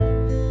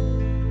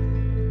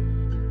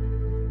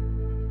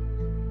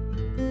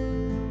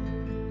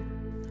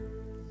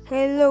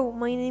Hello,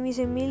 my name is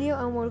Emilio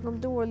and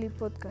welcome to Worldly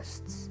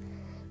Podcasts.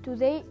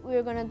 Today we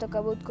are going to talk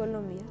about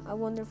Colombia, a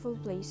wonderful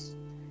place.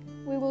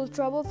 We will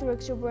travel through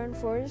exuberant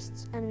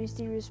forests and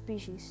mysterious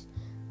species.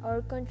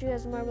 Our country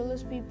has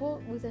marvelous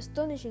people with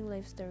astonishing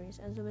life stories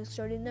and some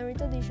extraordinary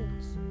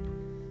traditions.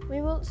 We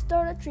will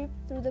start a trip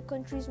through the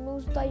country's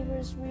most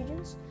diverse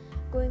regions,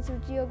 going through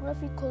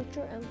geography,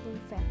 culture and fun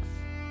facts.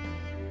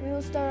 We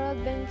will start our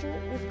adventure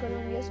with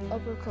Colombia's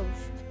upper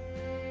coast.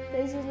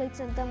 Places like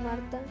Santa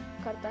Marta,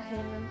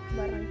 Cartagena,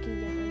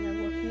 Barranquilla, and La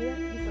Guajira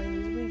define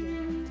this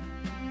region.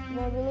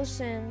 Marvelous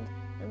sand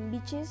and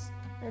beaches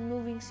and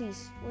moving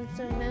seas, with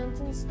some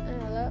mountains and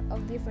a lot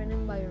of different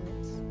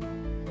environments.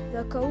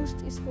 The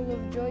coast is full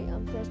of joy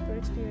and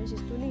prosperous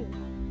experiences to live.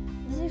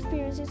 These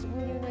experiences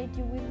will unite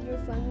you with your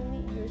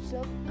family,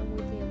 yourself, and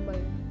with the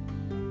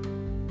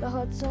environment. The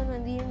hot sun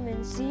and the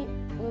immense sea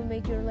will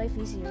make your life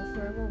easier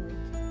for a moment.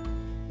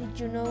 Did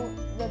you know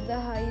that the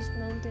highest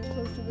mountain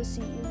close to the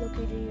sea is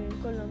located here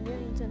in Colombia,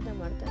 in Santa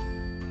Marta,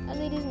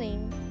 and it is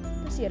named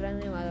the Sierra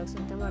Nevada of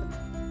Santa Marta?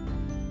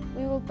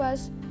 We will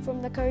pass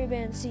from the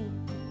Caribbean Sea,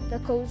 the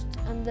coast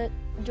and the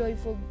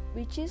joyful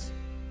beaches,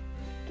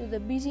 to the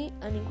busy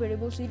and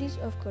incredible cities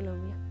of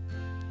Colombia.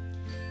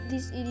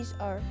 These cities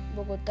are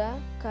Bogotá,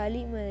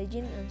 Cali,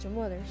 Medellín, and some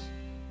others.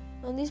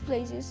 On these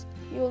places,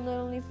 you will not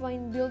only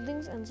find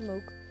buildings and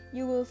smoke,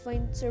 you will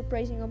find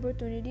surprising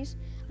opportunities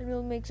and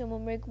will make some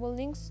unbreakable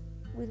links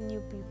with new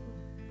people.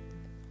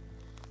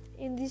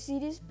 In these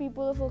cities,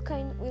 people of all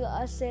kind will,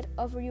 as said,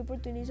 offer you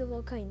opportunities of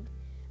all kind.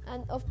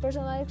 And of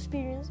personal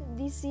experience,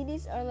 these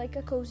cities are like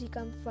a cozy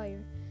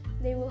campfire.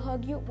 They will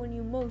hug you when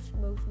you most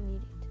need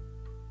it.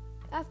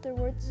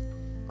 Afterwards,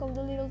 come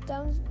the little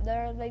towns that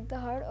are like the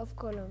heart of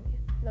Colombia,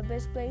 the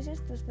best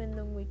places to spend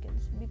long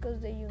weekends, because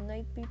they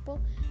unite people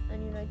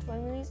and unite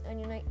families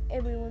and unite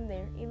everyone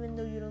there, even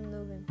though you don't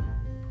know them.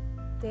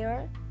 They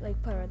are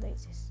like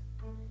paradises.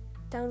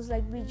 Towns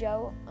like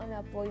Villavo and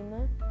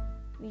Apoima,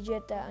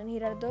 Villeta and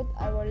Girardot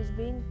are what is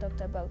being talked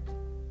about.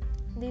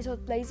 These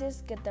hot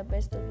places get the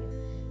best of you.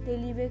 They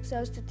leave you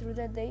exhausted through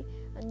the day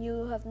and you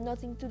will have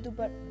nothing to do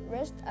but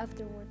rest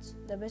afterwards,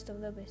 the best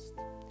of the best.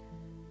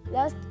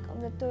 Last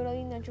come the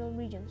totally natural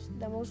regions,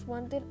 the most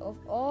wanted of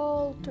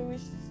all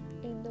tourists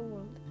in the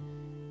world.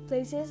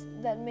 Places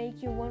that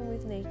make you one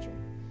with nature.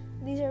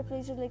 These are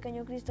places like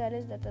Caño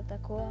Cristales, the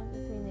Tatacoa, the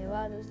Three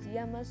Nevados, the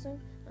Amazon,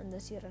 and the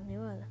Sierra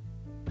Nevada.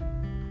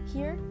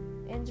 Here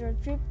ends our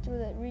trip through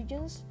the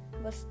regions,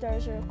 but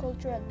starts our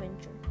cultural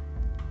adventure.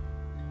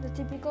 The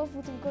typical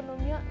foods in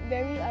Colombia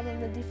vary among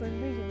the different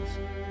regions: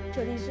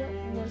 chorizo,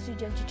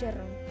 morcilla, and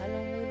chicharrón,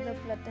 along with the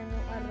plátano,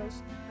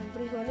 arroz, and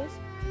frijoles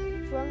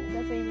from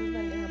the famous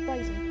bandeja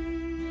paisa.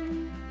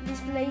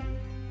 This plate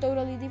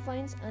totally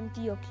defines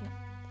Antioquia.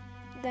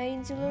 The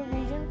insular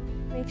region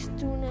makes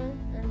tuna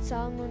and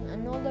salmon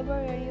and all the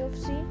variety of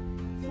sea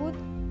food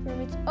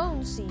from its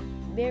own sea,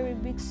 very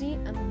big sea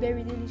and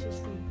very delicious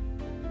food.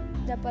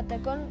 The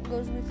Patacón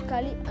goes with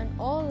Cali and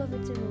all of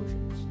its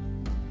emotions.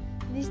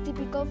 These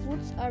typical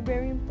foods are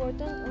very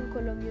important on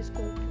Colombia's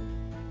culture.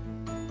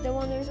 The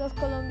wonders of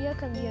Colombia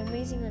can be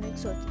amazing and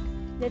exotic.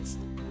 Let's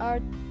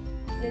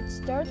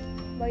start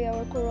by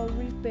our coral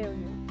reef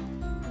barrier.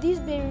 This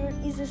barrier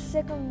is the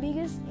second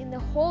biggest in the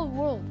whole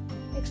world,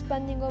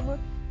 expanding over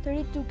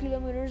 32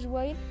 kilometers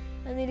wide,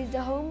 and it is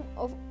the home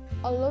of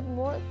a lot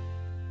more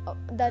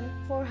than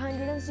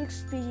 406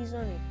 species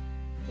on it.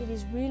 It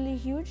is really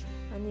huge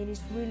and it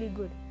is really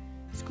good.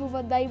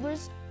 Scuba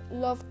divers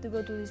love to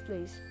go to this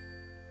place.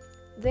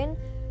 Then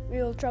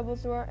we will travel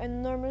through our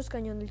enormous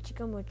Cañón del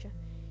Chicamocha.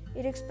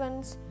 It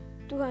expands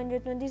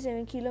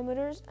 227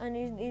 kilometers and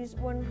it is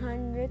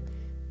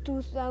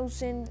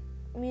 102,000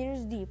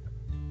 meters deep.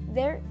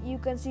 There you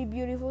can see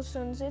beautiful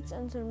sunsets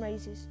and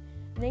sunrises.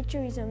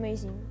 Nature is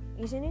amazing,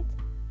 isn't it?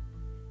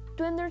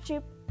 To end our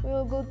trip, we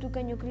will go to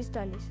Caño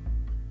Cristales.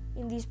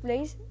 In this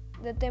place,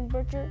 the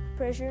temperature,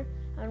 pressure,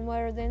 and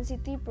water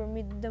density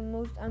permit the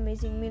most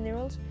amazing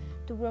minerals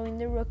to grow in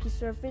the rocky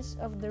surface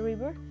of the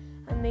river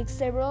and make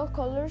several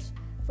colors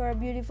for a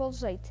beautiful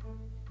sight.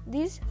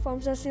 This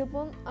forms a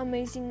simple,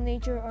 amazing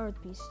nature art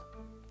piece.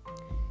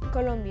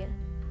 Colombia,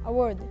 a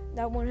word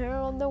that won't hear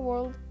around the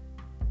world.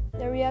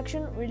 The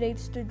reaction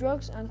relates to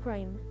drugs and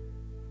crime.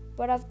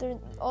 But after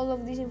all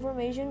of this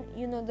information,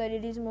 you know that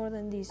it is more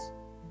than this.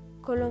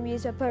 Colombia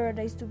is a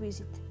paradise to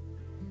visit.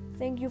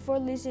 Thank you for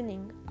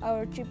listening.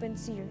 Our trip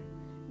ends here.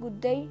 Good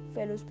day,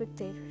 fellow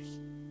spectators.